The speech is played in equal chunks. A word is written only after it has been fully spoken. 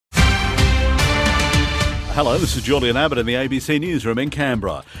Hello, this is Julian Abbott in the ABC Newsroom in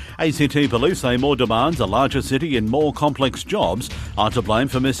Canberra. ACT Police say more demands, a larger city and more complex jobs are to blame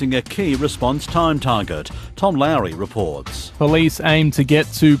for missing a key response time target. Tom Lowry reports. Police aim to get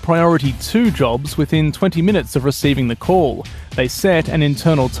to Priority 2 jobs within 20 minutes of receiving the call. They set an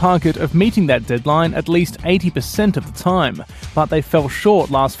internal target of meeting that deadline at least 80% of the time, but they fell short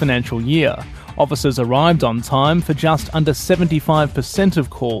last financial year. Officers arrived on time for just under 75% of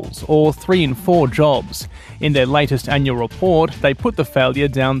calls, or 3 in 4 jobs. In their latest annual report, they put the failure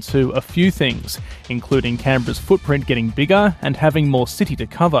down to a few things, including Canberra's footprint getting bigger and having more city to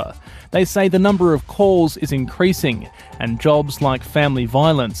cover. They say the number of calls is increasing, and jobs like family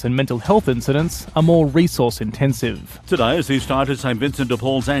violence and mental health incidents are more resource intensive. Today is the start of St Vincent de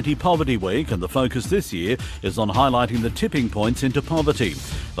Paul's Anti-Poverty Week, and the focus this year is on highlighting the tipping points into poverty.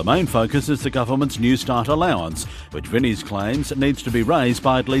 The main focus is the government's New Start allowance, which Vinnie's claims needs to be raised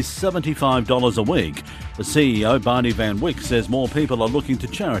by at least $75 a week. The CEO, Barney Van Wyck, says more people are looking to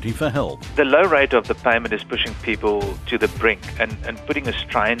charity for help. The low rate of the payment is pushing people to the brink and putting a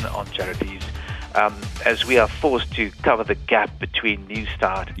strain on charities as we are forced to cover the gap between New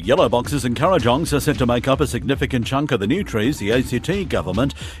Start. Yellow boxes and currajongs are set to make up a significant chunk of the new trees the ACT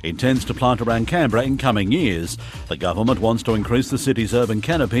government intends to plant around Canberra in coming years. The government wants to increase the city's urban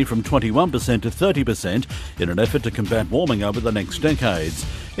canopy from 21% to 30% in an effort to combat warming over the next decades.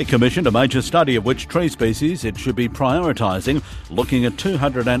 It commissioned a major study of which tree species it should be prioritising, looking at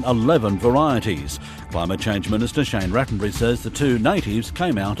 211 varieties. Climate Change Minister Shane Rattenbury says the two natives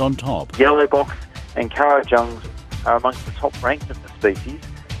came out on top. Yellow box and currajongs are amongst the top ranked of the species,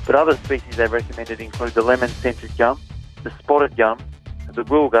 but other species they've recommended include the lemon-scented gum, the spotted gum, the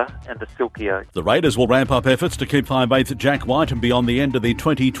wilga and the silky oak. The Raiders will ramp up efforts to keep 5/8 Jack White beyond the end of the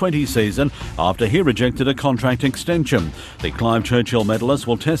 2020 season after he rejected a contract extension. The Clive Churchill medalist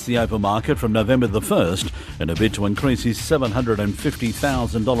will test the open market from November the 1st in a bid to increase his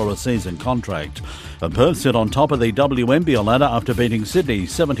 $750,000 a season contract. And Perth sit on top of the WNBL ladder after beating Sydney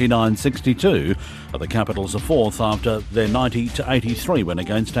 79-62. The Capitals are fourth after their 90-83 win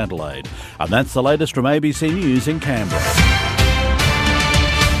against Adelaide. And that's the latest from ABC News in Canberra.